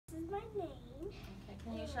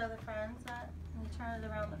show the friends that? Can you turn it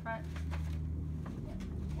around the front?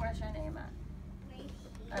 Where's your name at? Right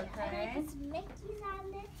here. Okay. And it's Mickey's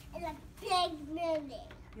on there and a big Minnie.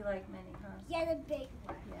 You like Minnie, huh? Yeah, the big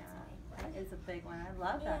one. Yeah, that is a big one. I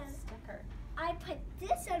love that Yeah. sticker. I put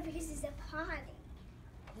this on because it's a party.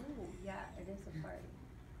 Ooh, yeah, it is a party.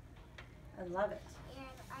 I love it. And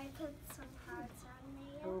I put some hearts on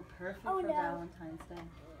there. Oh, perfect Oh, for no. Valentine's Day.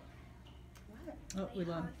 What? Oh, we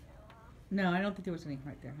My lost. heart fell off. No, I don't think there was any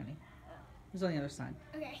right there, honey. It was on the other side.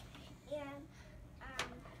 Okay, and I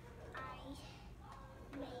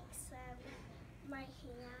make some my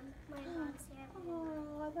hand, my mom's hand.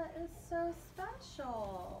 Oh, that is so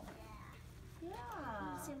special. Yeah.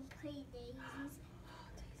 Yeah. Some pretty daisies, Oh,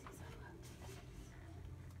 daisies, I love daisies.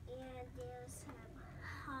 and there's some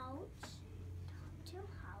hearts, two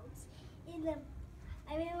hearts. And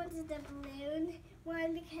I really wanted the balloon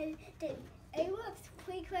one because it looks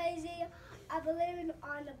pretty crazy. A balloon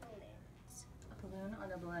on a balloon. A balloon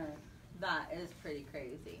on a balloon. That is pretty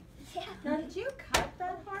crazy. Yeah. Now, did you cut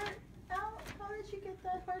that heart out? How did you get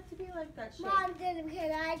that heart to be like that shape? Mom did it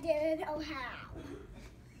because I didn't know how.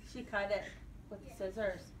 She cut it with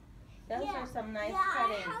scissors. Those Yeah. are some nice Yeah,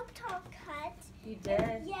 cutting. I helped her cut. You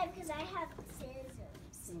did? Yeah, because I have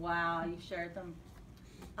scissors. Wow, you shared them.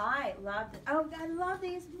 I love it. Oh, I love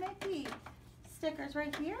these Mickey stickers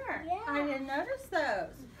right here. Yeah. I didn't notice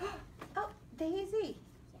those. Oh, Daisy.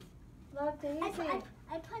 Love Daisy.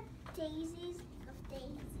 I put daisies of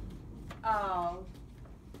daisies. Oh,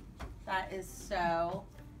 that is so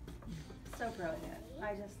brilliant.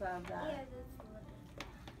 I just love that. Yeah, that's a little bit.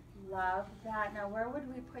 Love that. Now, where would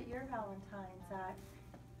we put your Valentines at?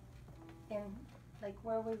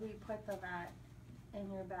 Where would we put them at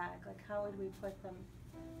in your bag? Like, how would we put them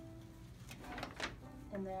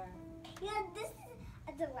in there? Yeah, this is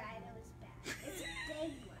a Delilah's bag. It's a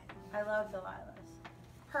big one. I love Delilah's.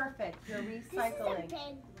 Perfect. You're This is recycling. a big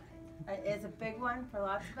one. It is a big one for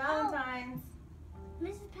lots of Valentines.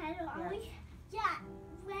 Mrs. Pedro, Yes.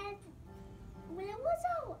 when it was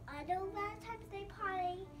our other Valentine's Day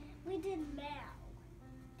party, we did mail.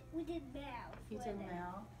 We did mail. You for did them.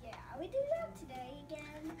 mail? Yeah, we do that today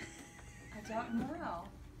again. I don't know.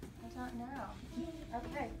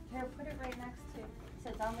 Okay, here, put it right next to,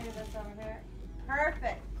 since I'll leave this over there.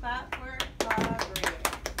 Perfect. Clap for